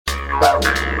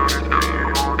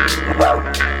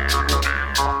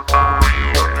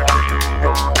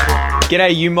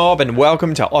G'day you mob and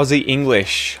welcome to Aussie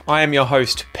English. I am your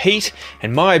host Pete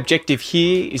and my objective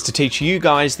here is to teach you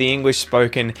guys the English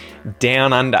spoken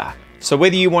down under. So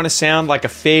whether you want to sound like a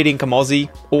fair dinkum Aussie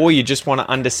or you just want to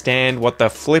understand what the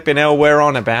flippin' hell we're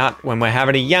on about when we're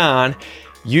having a yarn,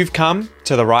 you've come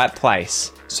to the right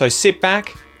place. So sit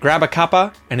back, grab a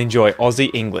cuppa and enjoy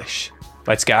Aussie English.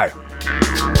 Let's go.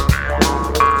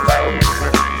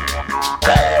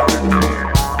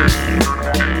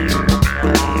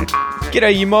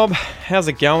 G'day you mob, how's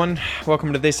it going?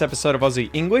 Welcome to this episode of Aussie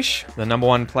English, the number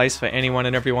one place for anyone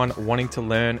and everyone wanting to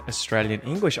learn Australian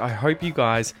English. I hope you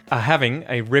guys are having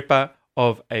a ripper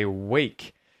of a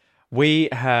week. We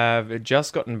have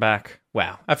just gotten back,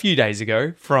 a few days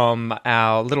ago from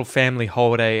our little family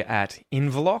holiday at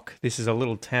Inverloch. This is a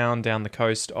little town down the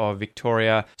coast of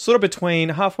Victoria, sort of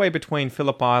halfway between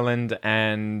Phillip Island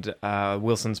and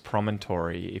Wilson's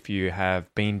Promontory, if you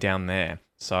have been down there.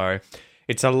 So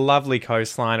it's a lovely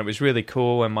coastline. It was really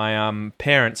cool. And my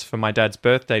parents, for my dad's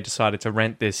birthday, decided to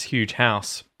rent this huge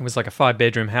house. It was like a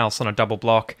 5-bedroom house on a double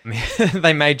block.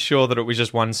 They made sure that it was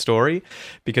just one story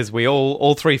because we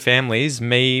all three families,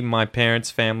 me, my parents'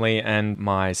 family, and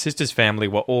my sister's family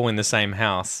were all in the same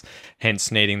house,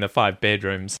 hence needing the 5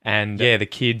 bedrooms. And yeah, the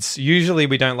kids, usually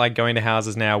we don't like going to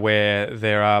houses now where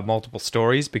there are multiple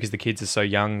stories because the kids are so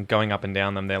young, going up and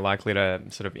down them, they're likely to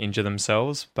sort of injure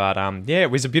themselves. But yeah,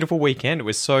 it was a beautiful weekend. It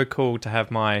was so cool to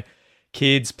have my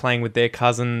kids playing with their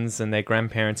cousins and their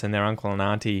grandparents and their uncle and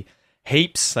auntie.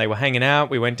 Heaps. They were hanging out.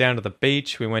 We went down to the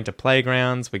beach. We went to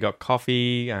playgrounds. We got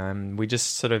coffee. We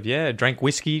just sort of, drank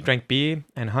whiskey, drank beer,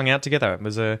 and hung out together. It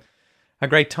was a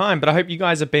great time. But I hope you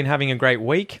guys have been having a great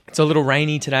week. It's a little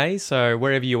rainy today, so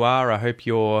wherever you are, I hope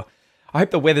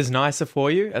the weather's nicer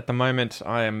for you. At the moment,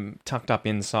 I am tucked up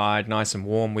inside, nice and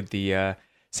warm with the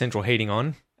central heating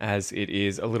on, as it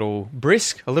is a little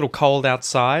brisk, a little cold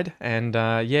outside, and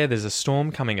there's a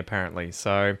storm coming apparently.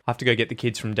 So I have to go get the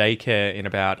kids from daycare in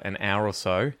about an hour or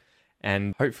so,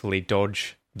 and hopefully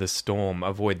dodge the storm,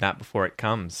 avoid that before it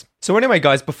comes. So anyway,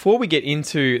 guys, before we get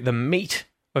into the meat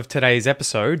of today's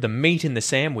episode, the meat in the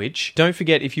sandwich, don't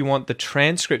forget if you want the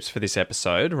transcripts for this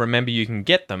episode, remember you can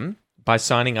get them by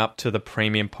signing up to the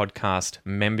Premium Podcast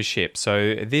membership.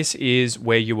 So this is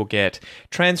where you will get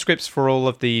transcripts for all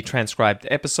of the transcribed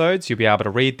episodes. You'll be able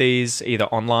to read these either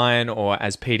online or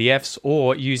as PDFs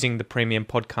or using the Premium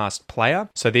Podcast player.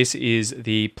 So this is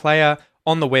the player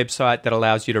on the website that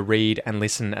allows you to read and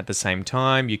listen at the same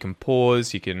time. You can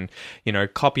pause, you can,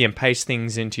 copy and paste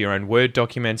things into your own Word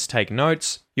documents, take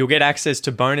notes. You'll get access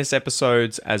to bonus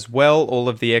episodes as well, all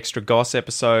of the extra Goss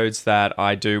episodes that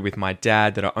I do with my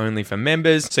dad that are only for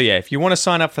members. So yeah, if you want to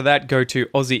sign up for that, go to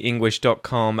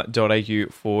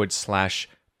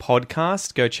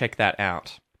aussieenglish.com.au/podcast. Go check that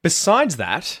out. Besides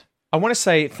that, I want to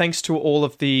say thanks to all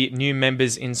of the new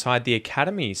members inside the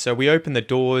Academy. So we opened the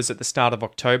doors at the start of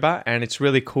October, and it's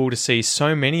really cool to see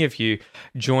so many of you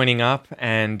joining up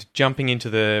and jumping into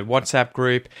the WhatsApp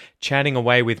group, chatting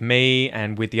away with me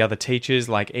and with the other teachers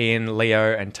like Ian,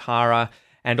 Leo, and Tara,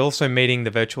 and also meeting the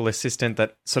virtual assistant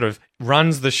that sort of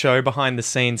runs the show behind the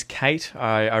scenes, Kate.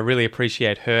 I really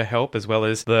appreciate her help as well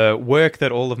as the work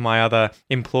that all of my other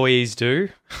employees do.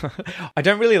 I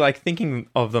don't really like thinking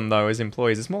of them though as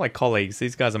employees. It's more like colleagues.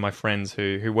 These guys are my friends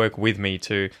who work with me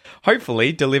to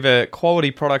hopefully deliver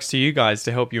quality products to you guys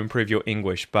to help you improve your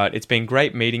English. But it's been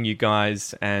great meeting you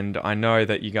guys, and I know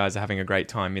that you guys are having a great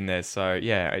time in there. So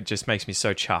yeah, it just makes me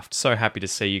so chuffed, so happy to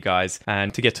see you guys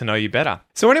and to get to know you better.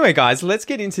 So anyway, guys, let's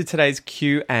get into today's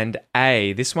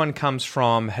Q&A. This one comes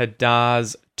from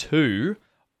Hadaz2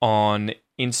 on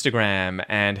Instagram,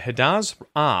 and Hadaz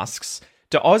asks,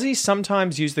 do Aussies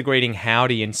sometimes use the greeting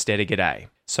howdy instead of g'day?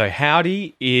 So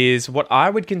howdy is what I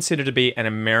would consider to be an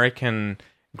American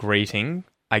greeting.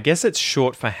 I guess it's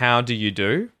short for how do you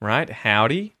do, right?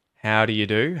 Howdy, how do you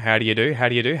do, how do you do, how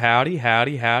do you do, howdy,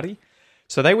 howdy, howdy.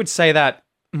 So they would say that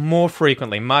more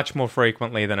frequently, much more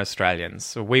frequently than Australians.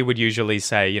 So we would usually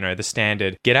say, the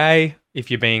standard g'day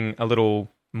if you're being a little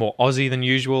more Aussie than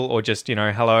usual, or just,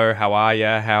 hello, how are you,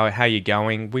 how you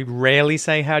going. We rarely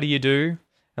say how do you do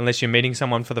unless you're meeting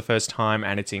someone for the first time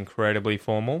and it's incredibly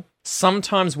formal.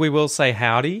 Sometimes we will say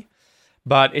howdy,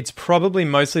 but it's probably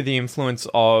mostly the influence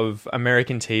of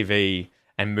American TV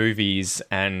and movies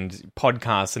and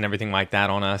podcasts and everything like that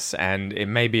on us, and it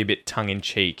may be a bit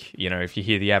tongue-in-cheek, if you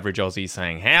hear the average Aussie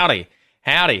saying howdy,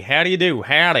 how do you do,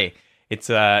 howdy. It's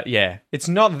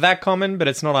not that common, but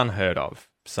it's not unheard of.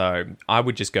 So I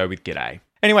would just go with g'day.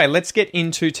 Anyway, let's get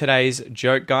into today's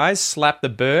joke, guys. Slap the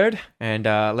bird, and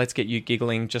let's get you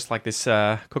giggling just like this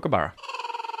kookaburra.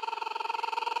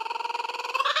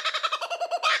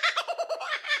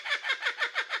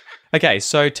 Okay,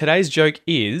 so today's joke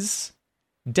is,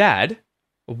 Dad,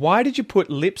 why did you put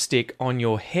lipstick on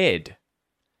your head?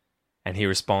 And he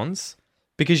responds,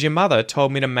 because your mother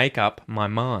told me to make up my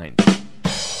mind.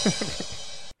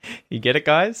 You get it,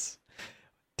 guys?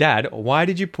 Dad, why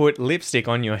did you put lipstick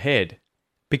on your head?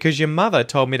 Because your mother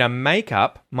told me to make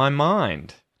up my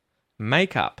mind.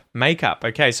 Makeup.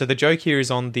 Okay, so the joke here is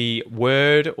on the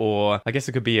word, or I guess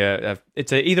it could be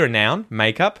either a noun,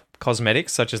 makeup,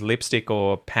 cosmetics such as lipstick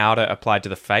or powder applied to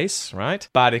the face, right?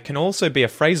 But it can also be a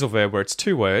phrasal verb where it's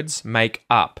two words, make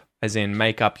up, as in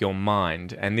make up your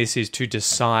mind. And this is to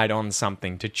decide on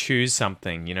something, to choose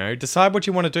something, decide what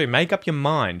you want to do, make up your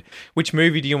mind. Which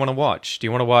movie do you want to watch? Do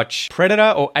you want to watch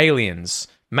Predator or Aliens?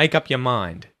 Make up your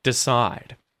mind,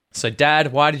 decide. So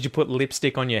Dad, why did you put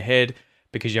lipstick on your head?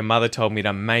 Because your mother told me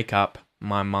to make up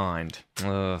my mind.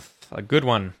 Ugh, a good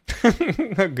one.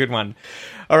 A good one.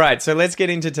 All right, so let's get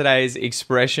into today's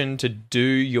expression, to do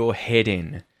your head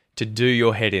in. To do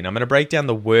your head in. I'm going to break down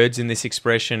the words in this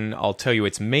expression. I'll tell you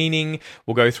its meaning.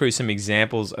 We'll go through some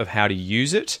examples of how to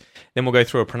use it. Then we'll go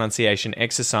through a pronunciation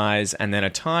exercise and then a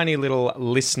tiny little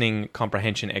listening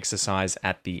comprehension exercise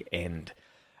at the end.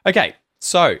 Okay.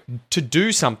 So, to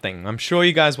do something. I'm sure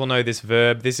you guys will know this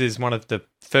verb. This is one of the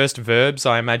first verbs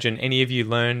I imagine any of you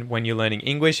learn when you're learning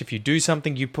English. If you do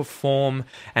something, you perform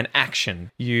an action.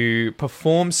 You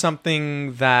perform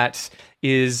something that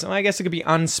is, I guess it could be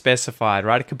unspecified,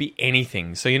 right? It could be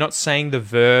anything. So you're not saying the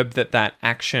verb that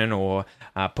action or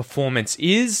performance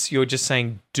is. You're just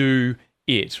saying do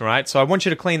it, right? So I want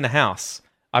you to clean the house.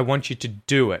 I want you to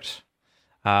do it.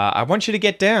 I want you to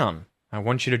get down. I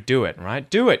want you to do it, right?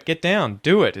 Do it, get down,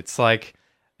 do it. It's like,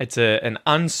 it's an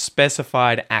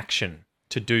unspecified action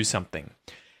to do something.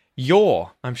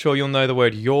 Your, I'm sure you'll know the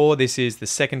word your. This is the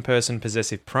second person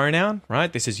possessive pronoun,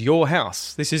 right? This is your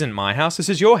house. This isn't my house, this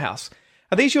is your house.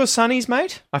 Are these your sunnies,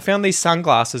 mate? I found these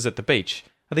sunglasses at the beach.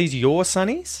 Are these your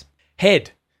sunnies?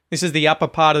 Head. This is the upper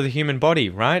part of the human body,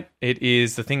 right? It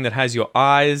is the thing that has your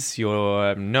eyes,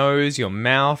 your nose, your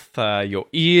mouth, your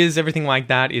ears, everything like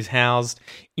that is housed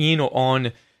in or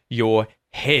on your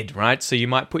head, right? So you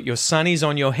might put your sunnies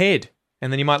on your head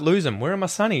and then you might lose them. Where are my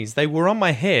sunnies? They were on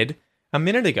my head a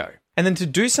minute ago. And then to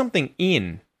do something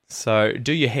in, so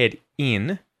do your head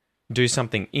in, do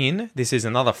something in. This is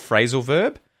another phrasal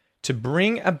verb. To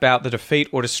bring about the defeat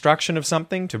or destruction of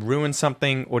something, to ruin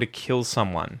something, or to kill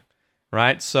someone.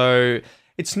 Right? So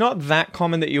it's not that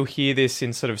common that you'll hear this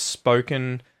in sort of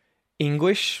spoken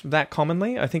English that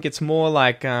commonly. I think it's more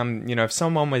like, if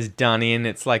someone was done in,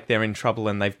 it's like they're in trouble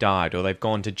and they've died or they've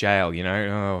gone to jail,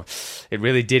 Oh, it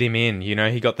really did him in,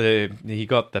 he got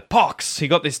the pox, he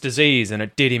got this disease and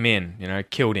it did him in,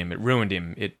 killed him, it ruined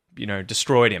him, it,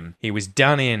 destroyed him. He was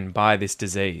done in by this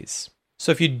disease.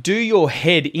 So if you do your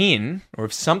head in, or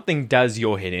if something does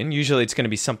your head in, usually it's going to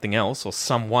be something else or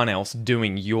someone else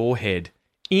doing your head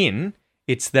in,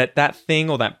 it's that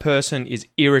thing or that person is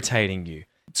irritating you.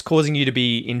 It's causing you to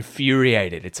be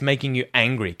infuriated. It's making you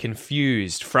angry,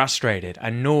 confused, frustrated,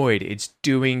 annoyed. It's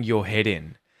doing your head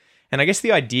in. And I guess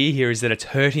the idea here is that it's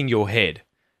hurting your head,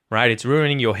 right? It's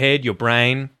ruining your head, your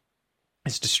brain.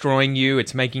 It's destroying you.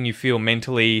 It's making you feel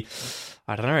mentally,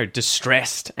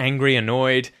 distressed, angry,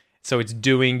 annoyed. So it's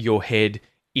doing your head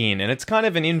in. And it's kind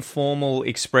of an informal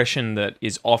expression that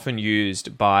is often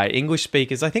used by English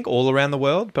speakers, I think all around the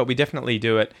world, but we definitely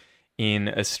do it in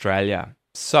Australia.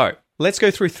 So let's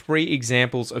go through 3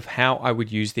 examples of how I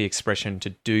would use the expression to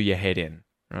do your head in,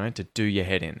 right? To do your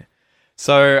head in.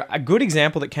 So a good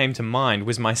example that came to mind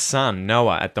was my son,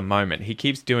 Noah, at the moment. He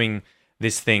keeps doing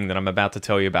this thing that I'm about to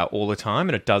tell you about all the time,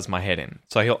 and it does my head in.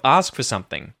 So he'll ask for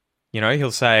something.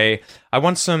 He'll say, I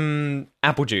want some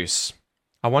apple juice.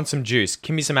 I want some juice.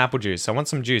 Give me some apple juice. I want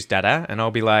some juice, Dada. And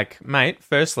I'll be like, mate,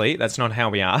 firstly, that's not how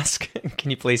we ask.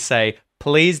 Can you please say,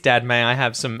 please, Dad, may I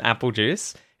have some apple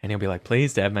juice? And he'll be like,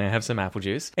 please, Dad, may I have some apple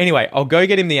juice? Anyway, I'll go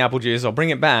get him the apple juice. I'll bring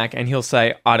it back and he'll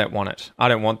say, I don't want it. I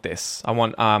don't want this. I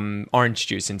want orange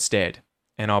juice instead.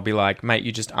 And I'll be like, mate,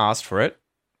 you just asked for it.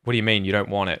 What do you mean you don't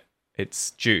want it?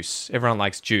 It's juice. Everyone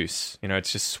likes juice.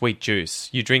 It's just sweet juice.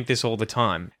 You drink this all the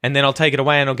time. And then I'll take it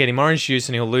away and I'll get him orange juice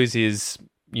and he'll lose his,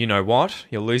 what?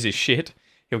 He'll lose his shit.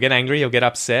 He'll get angry. He'll get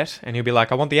upset. And he'll be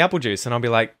like, I want the apple juice. And I'll be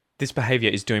like, this behavior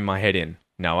is doing my head in,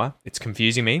 Noah. It's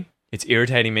confusing me. It's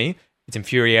irritating me. It's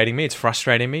infuriating me. It's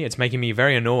frustrating me. It's making me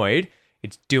very annoyed.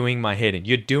 It's doing my head in.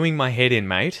 You're doing my head in,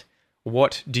 mate.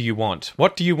 What do you want?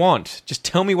 What do you want? Just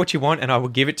tell me what you want and I will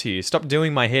give it to you. Stop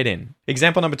doing my head in.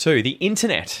 Example number 2, the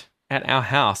internet at our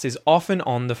house is often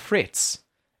on the fritz.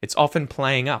 It's often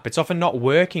playing up. It's often not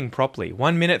working properly.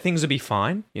 1 minute things will be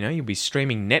fine. You'll be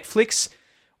streaming Netflix,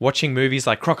 watching movies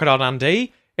like Crocodile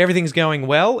Dundee. Everything's going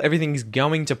well. Everything's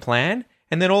going to plan.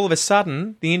 And then all of a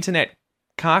sudden, the internet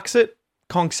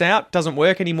conks out, doesn't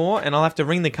work anymore, and I'll have to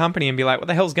ring the company and be like, what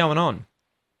the hell's going on?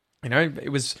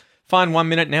 It was fine 1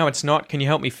 minute, now it's not. Can you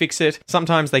help me fix it?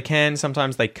 Sometimes they can,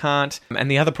 sometimes they can't.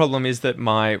 And the other problem is that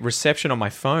my reception on my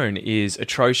phone is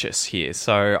atrocious here.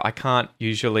 So I can't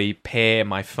usually pair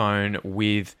my phone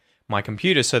with my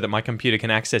computer so that my computer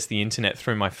can access the internet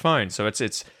through my phone. So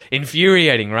it's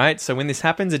infuriating, right? So when this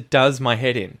happens, it does my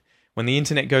head in. When the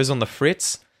internet goes on the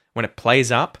fritz, when it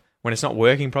plays up, when it's not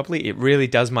working properly, it really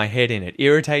does my head in. It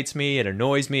irritates me, it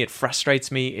annoys me, it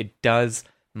frustrates me, it does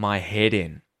my head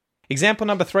in. Example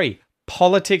number 3,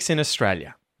 politics in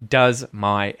Australia does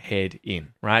my head in,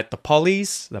 right? The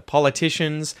pollies, the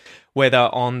politicians, whether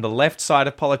on the left side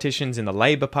of politicians in the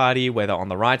Labor Party, whether on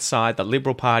the right side, the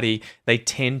Liberal Party, they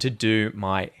tend to do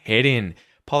my head in.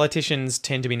 Politicians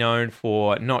tend to be known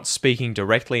for not speaking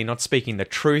directly, not speaking the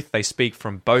truth. They speak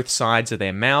from both sides of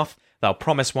their mouth. They'll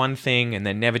promise one thing and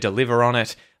then never deliver on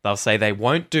it. They'll say they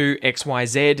won't do X, Y,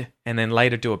 Z and then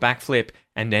later do a backflip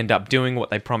and end up doing what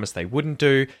they promised they wouldn't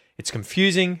do. It's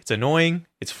confusing, it's annoying,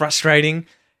 it's frustrating.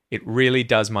 It really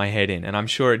does my head in. And I'm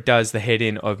sure it does the head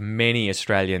in of many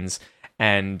Australians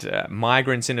and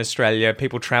migrants in Australia,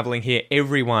 people traveling here.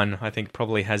 Everyone, I think,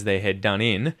 probably has their head done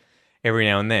in every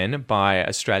now and then by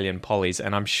Australian pollies,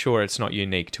 and I'm sure it's not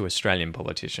unique to Australian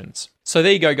politicians. So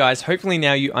there you go, guys. Hopefully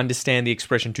now you understand the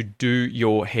expression to do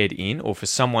your head in, or for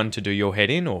someone to do your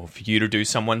head in, or for you to do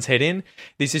someone's head in.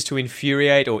 This is to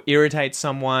infuriate or irritate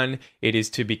someone. It is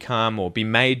to become or be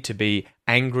made to be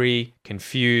angry,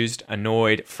 confused,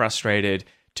 annoyed, frustrated,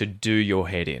 to do your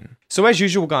head in. So as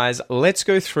usual, guys, let's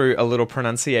go through a little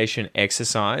pronunciation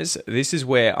exercise. This is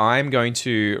where I'm going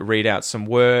to read out some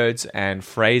words and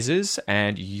phrases,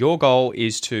 and your goal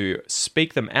is to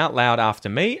speak them out loud after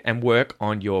me and work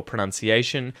on your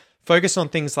pronunciation. Focus on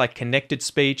things like connected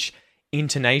speech,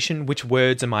 intonation, which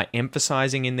words am I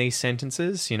emphasizing in these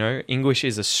sentences? English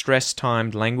is a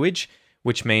stress-timed language,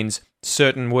 which means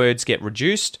certain words get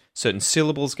reduced, certain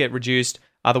syllables get reduced,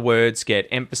 other words get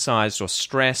emphasized or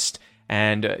stressed.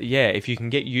 And if you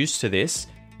can get used to this,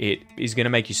 it is going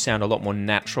to make you sound a lot more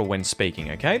natural when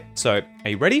speaking, okay? So, are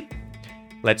you ready?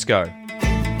 Let's go.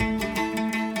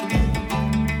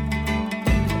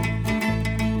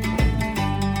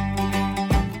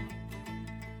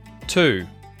 To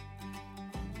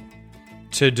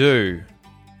do.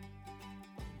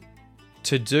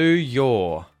 To do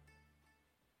your.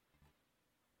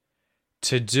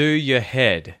 To do your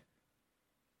head.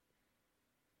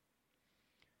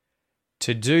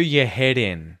 To do your head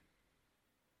in.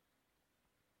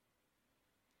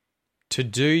 To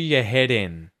do your head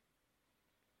in.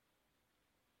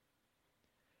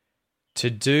 To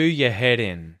do your head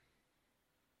in.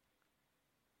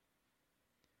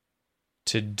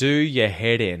 To do your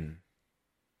head in.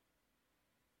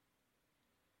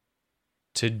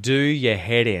 To do your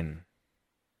head in.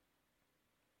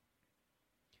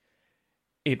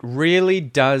 It really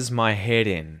does my head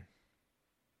in.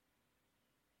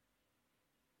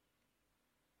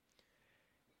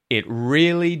 It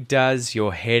really does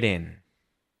your head in.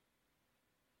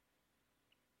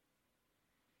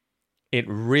 It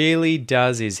really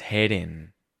does his head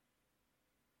in.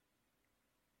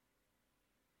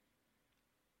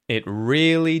 It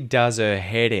really does her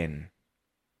head in.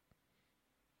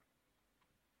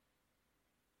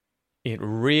 It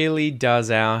really does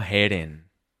our head in.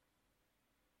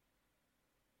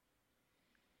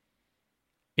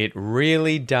 It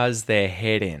really does their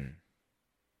head in.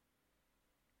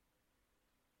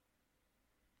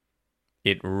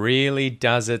 It really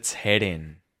does its head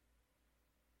in.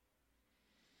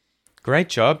 Great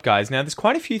job, guys. Now, there's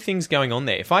quite a few things going on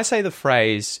there. If I say the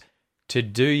phrase, to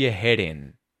do your head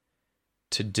in,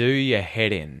 to do your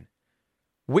head in,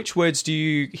 which words do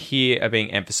you hear are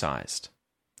being emphasized?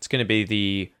 It's going to be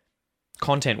the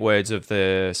content words of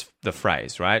the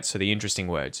phrase, right? So the interesting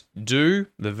words. Do,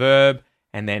 the verb,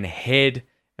 and then head,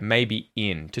 and maybe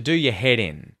in. To do your head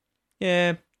in.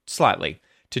 Yeah, slightly.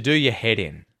 To do your head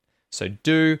in. So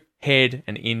do, head,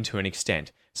 and in to an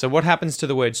extent. So what happens to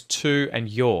the words to and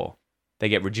your? They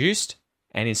get reduced,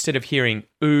 and instead of hearing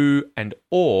oo and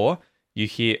or, you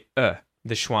hear the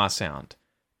schwa sound.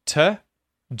 To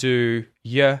do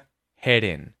your head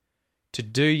in. To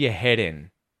do your head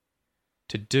in.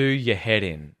 To do your head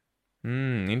in.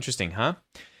 Interesting, huh?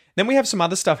 Then we have some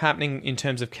other stuff happening in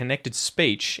terms of connected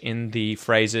speech in the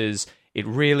phrases, it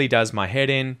really does my head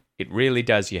in, it really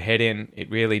does your head in,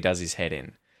 it really does his head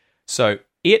in. So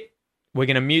we're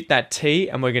going to mute that T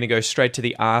and we're going to go straight to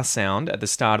the R sound at the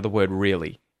start of the word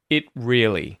really. It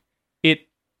really.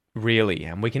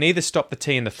 And we can either stop the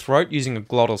T in the throat using a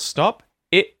glottal stop.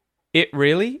 It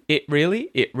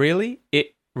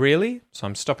really. So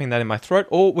I'm stopping that in my throat.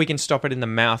 Or we can stop it in the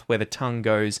mouth where the tongue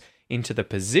goes into the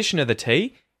position of the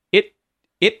T. It,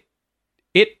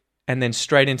 and then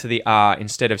straight into the R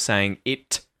instead of saying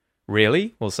it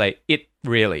really. We'll say it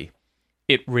really.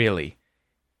 It really.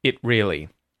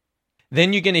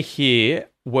 Then you're going to hear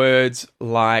words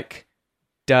like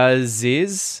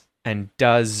does-is and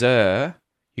does-er.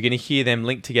 You're going to hear them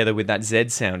linked together with that Z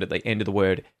sound at the end of the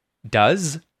word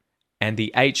does, and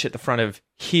the H at the front of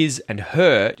his and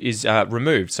her is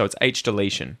removed, so it's H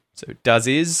deletion. So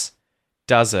does-is,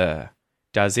 does-er.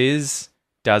 Does-is,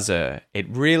 does-er. It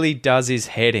really does his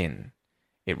head in.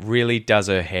 It really does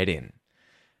her head in.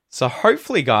 So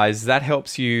hopefully, guys, that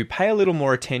helps you pay a little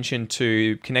more attention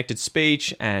to connected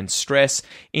speech and stress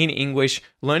in English.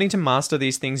 Learning to master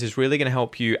these things is really going to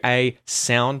help you, A,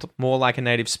 sound more like a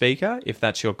native speaker, if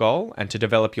that's your goal, and to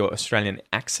develop your Australian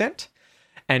accent.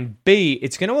 And B,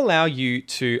 it's going to allow you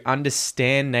to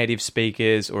understand native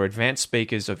speakers or advanced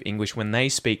speakers of English when they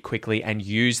speak quickly and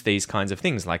use these kinds of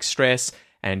things like stress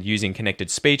and using connected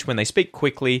speech. When they speak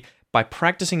quickly, by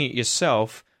practicing it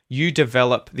yourself, you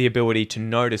develop the ability to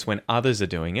notice when others are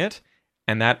doing it,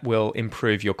 and that will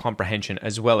improve your comprehension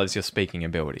as well as your speaking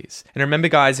abilities. And remember,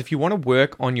 guys, if you want to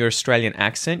work on your Australian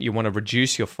accent, you want to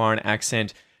reduce your foreign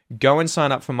accent, go and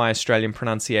sign up for my Australian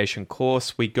pronunciation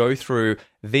course. We go through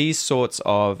these sorts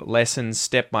of lessons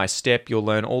step by step. You'll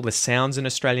learn all the sounds in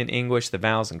Australian English, the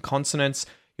vowels and consonants.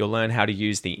 You'll learn how to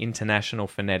use the International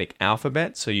Phonetic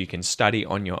Alphabet so you can study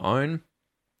on your own.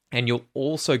 And you'll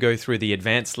also go through the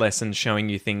advanced lessons showing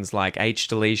you things like H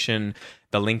deletion,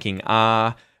 the linking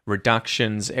R,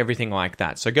 reductions, everything like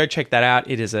that. So go check that out.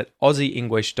 It is at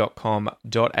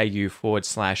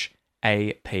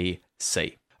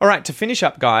aussieenglish.com.au/APC. All right, to finish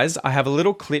up, guys, I have a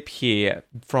little clip here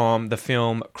from the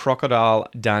film Crocodile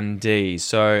Dundee.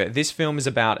 So this film is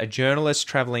about a journalist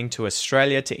traveling to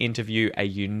Australia to interview a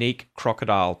unique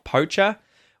crocodile poacher.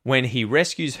 When he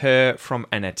rescues her from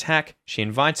an attack, she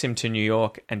invites him to New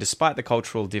York, and despite the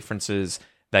cultural differences,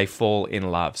 they fall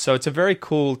in love. So it's a very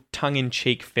cool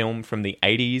tongue-in-cheek film from the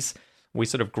 80s. We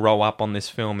sort of grow up on this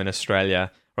film in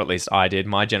Australia, or at least I did.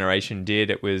 My generation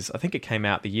did. I think it came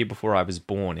out the year before I was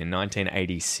born in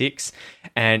 1986.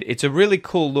 And it's a really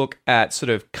cool look at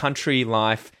sort of country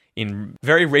life in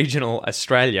very regional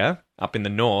Australia, up in the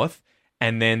north,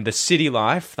 and then the city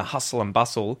life, the hustle and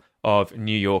bustle of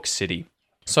New York City.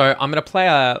 So I'm going to play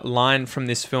a line from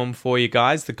this film for you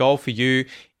guys. The goal for you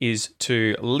is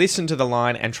to listen to the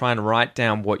line and try and write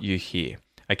down what you hear.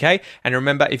 Okay? And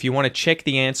remember, if you want to check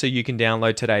the answer, you can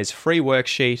download today's free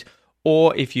worksheet,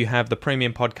 or if you have the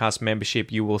Premium Podcast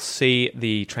membership, you will see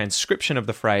the transcription of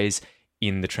the phrase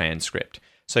in the transcript.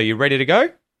 So you ready to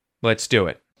go? Let's do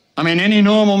it. I mean, any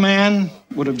normal man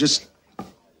would have just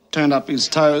turned up his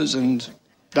toes and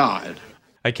died.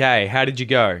 Okay, how did you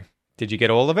go? Did you get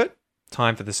all of it?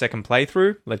 Time for the second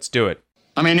playthrough. Let's do it.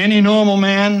 I mean, any normal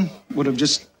man would have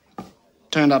just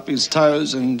turned up his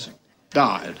toes and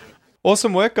died.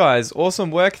 Awesome work, guys.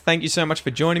 Awesome work. Thank you so much for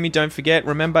joining me. Don't forget,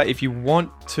 remember, if you want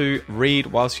to read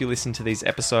whilst you listen to these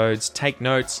episodes, take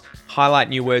notes, highlight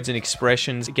new words and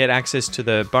expressions, get access to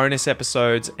the bonus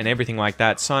episodes and everything like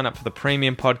that, sign up for the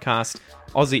Premium Podcast,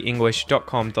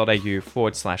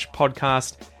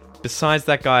 aussieenglish.com.au/podcast. Besides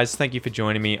that, guys, thank you for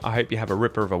joining me. I hope you have a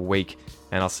ripper of a week,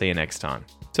 and I'll see you next time.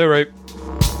 Tooroo.